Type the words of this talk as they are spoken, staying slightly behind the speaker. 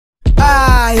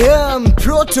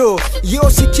Proto. Your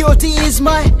security is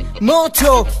my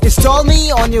motto. Install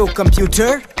me on your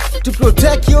computer to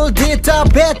protect your data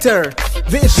better.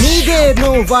 With needed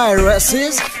no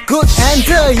viruses could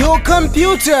enter your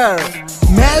computer.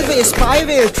 Malware,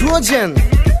 spyware, Trojan,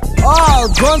 all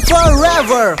gone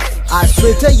forever. I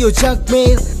filter your junk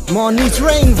mail,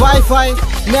 monitoring Wi-Fi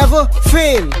never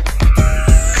fail.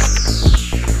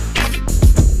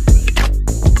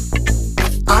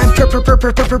 I'm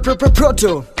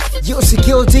Proto. Your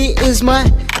security is my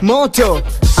motto.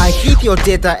 I keep your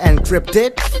data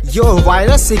encrypted, your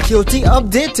virus security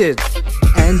updated.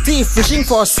 Anti-phishing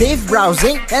for safe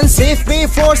browsing and safe pay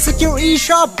for secure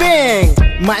e-shopping.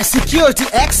 My security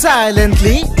acts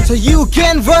silently so you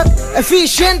can work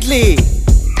efficiently.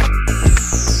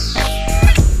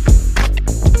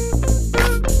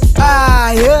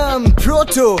 I am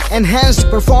Proto. Enhanced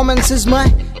performance is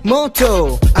my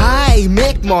motto. I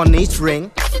make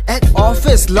monitoring at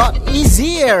office lot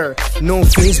easier. No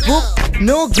Facebook,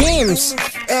 no games.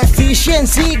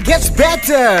 Efficiency gets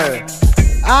better.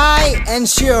 I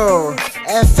ensure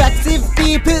effective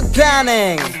people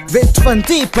planning. With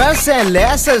 20%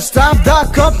 lesser staff,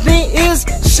 the company is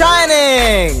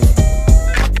shining.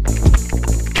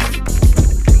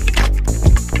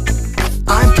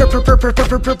 I'm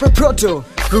Proto.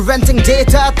 Preventing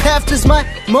data theft is my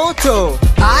motto.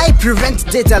 I prevent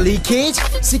data leakage,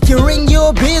 securing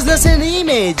your business and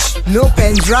image. No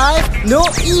pen drive, no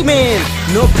email,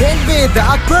 no pen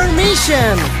without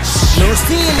permission. No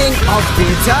stealing of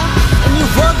data, and you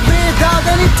work without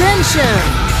any tension.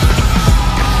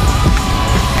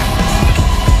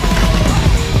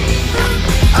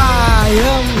 I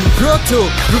am Proto.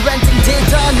 Preventing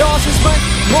data loss is my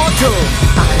motto.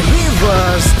 I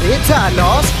reverse data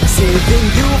loss, saving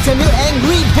you from your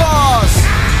angry boss.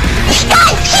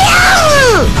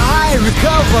 I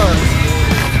recover,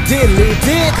 delete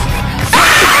it,